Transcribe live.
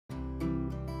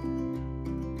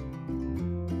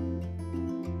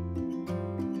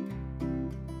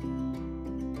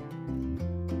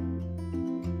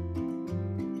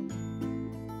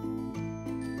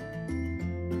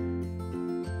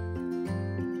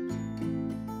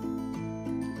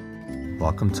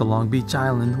Welcome to Long Beach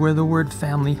Island, where the word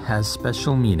family has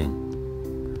special meaning.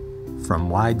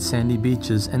 From wide sandy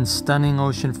beaches and stunning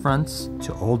ocean fronts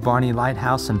to Old Barney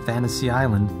Lighthouse and Fantasy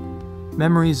Island,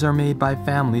 memories are made by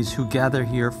families who gather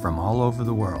here from all over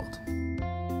the world.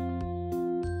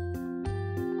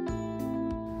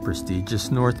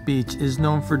 Prestigious North Beach is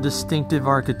known for distinctive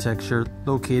architecture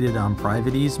located on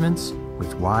private easements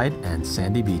with wide and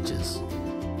sandy beaches.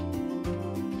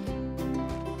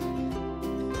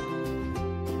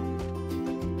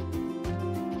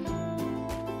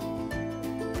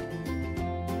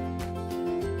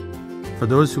 For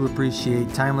those who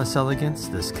appreciate timeless elegance,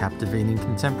 this captivating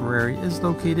contemporary is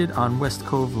located on West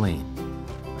Cove Lane,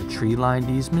 a tree-lined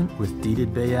easement with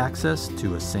deeded bay access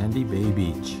to a sandy bay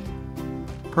beach.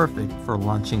 Perfect for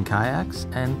launching kayaks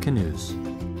and canoes.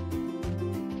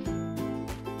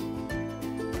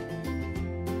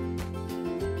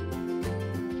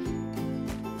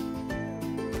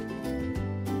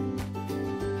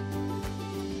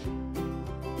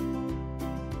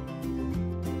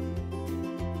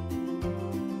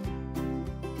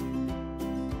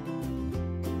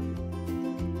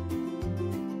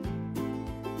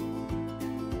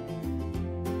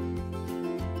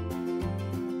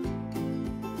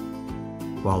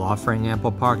 While offering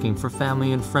ample parking for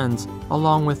family and friends,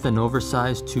 along with an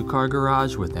oversized 2-car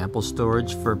garage with ample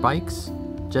storage for bikes,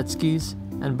 jet skis,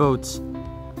 and boats,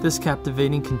 this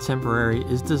captivating contemporary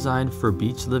is designed for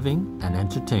beach living and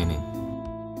entertaining.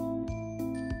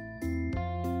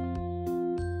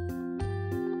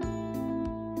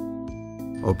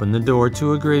 Open the door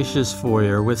to a gracious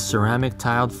foyer with ceramic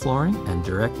tiled flooring and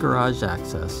direct garage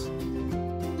access.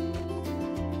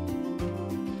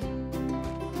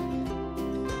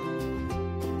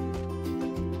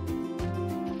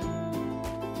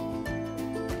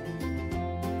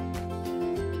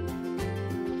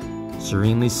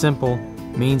 Serenely simple,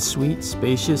 main suite,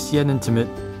 spacious yet intimate,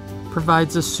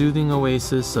 provides a soothing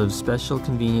oasis of special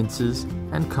conveniences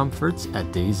and comforts at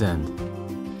day's end.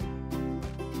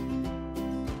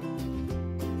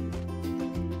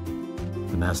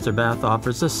 The master bath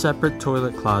offers a separate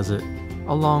toilet closet,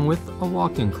 along with a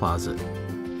walk-in closet.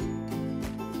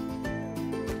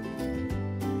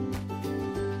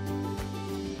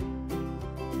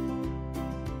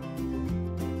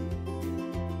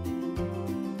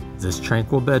 This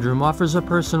tranquil bedroom offers a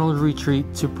personal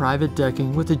retreat to private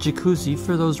decking with a jacuzzi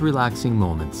for those relaxing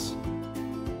moments.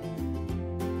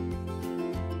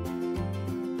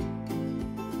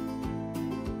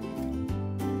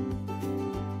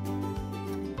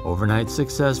 Overnight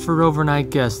success for overnight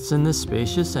guests in this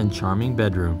spacious and charming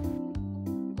bedroom.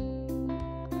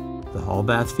 The hall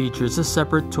bath features a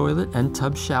separate toilet and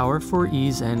tub shower for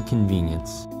ease and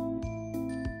convenience.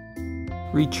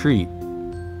 Retreat.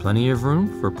 Plenty of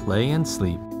room for play and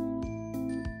sleep.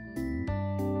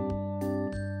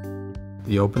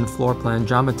 The open floor plan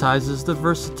dramatizes the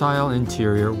versatile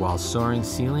interior, while soaring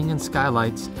ceiling and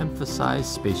skylights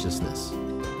emphasize spaciousness.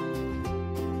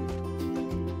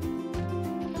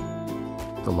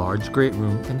 The large great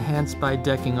room, enhanced by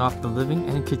decking off the living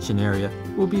and kitchen area,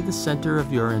 will be the center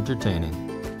of your entertaining.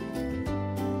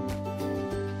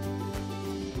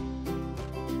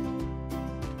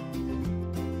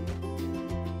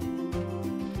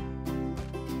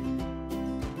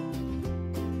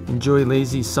 Enjoy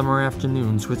lazy summer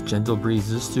afternoons with gentle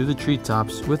breezes through the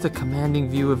treetops with a commanding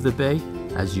view of the bay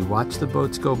as you watch the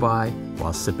boats go by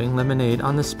while sipping lemonade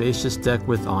on the spacious deck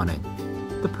with awning.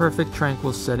 The perfect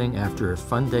tranquil setting after a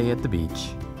fun day at the beach.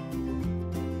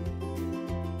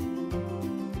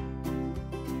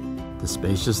 The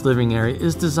spacious living area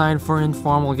is designed for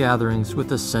informal gatherings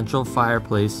with a central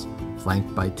fireplace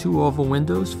flanked by 2 oval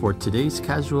windows for today's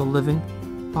casual living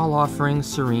while offering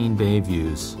serene bay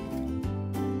views.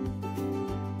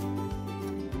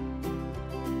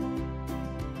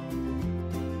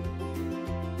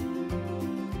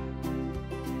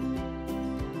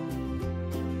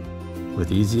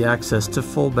 With easy access to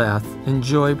full bath,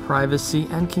 enjoy privacy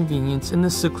and convenience in the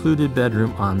secluded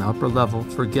bedroom on the upper level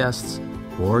for guests,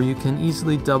 or you can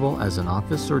easily double as an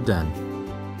office or den.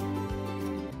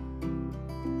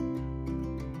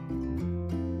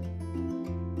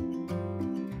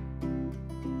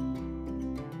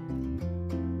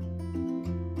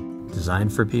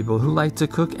 Designed for people who like to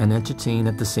cook and entertain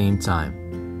at the same time.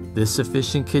 This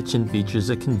efficient kitchen features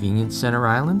a convenient center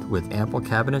island with ample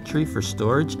cabinetry for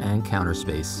storage and counter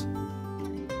space.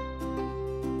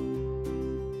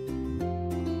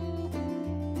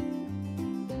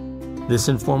 This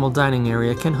informal dining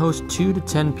area can host 2 to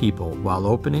 10 people while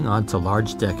opening onto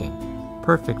large decking,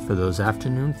 perfect for those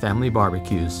afternoon family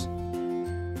barbecues.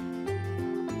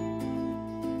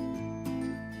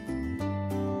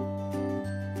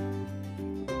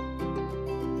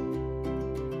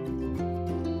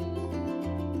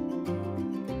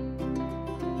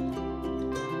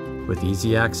 With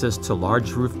easy access to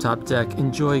large rooftop deck,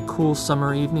 enjoy cool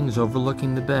summer evenings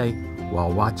overlooking the bay while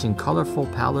watching colorful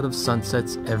palette of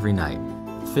sunsets every night.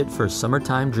 Fit for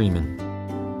summertime dreaming.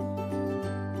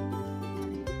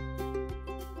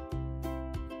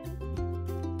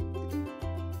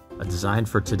 A design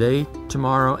for today,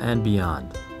 tomorrow, and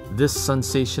beyond. This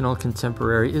sun-sational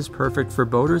contemporary is perfect for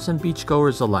boaters and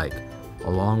beachgoers alike,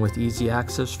 along with easy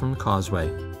access from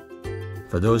Causeway.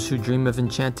 For those who dream of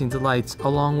enchanting delights,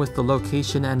 along with the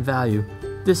location and value,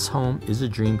 this home is a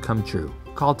dream come true.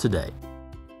 Call today.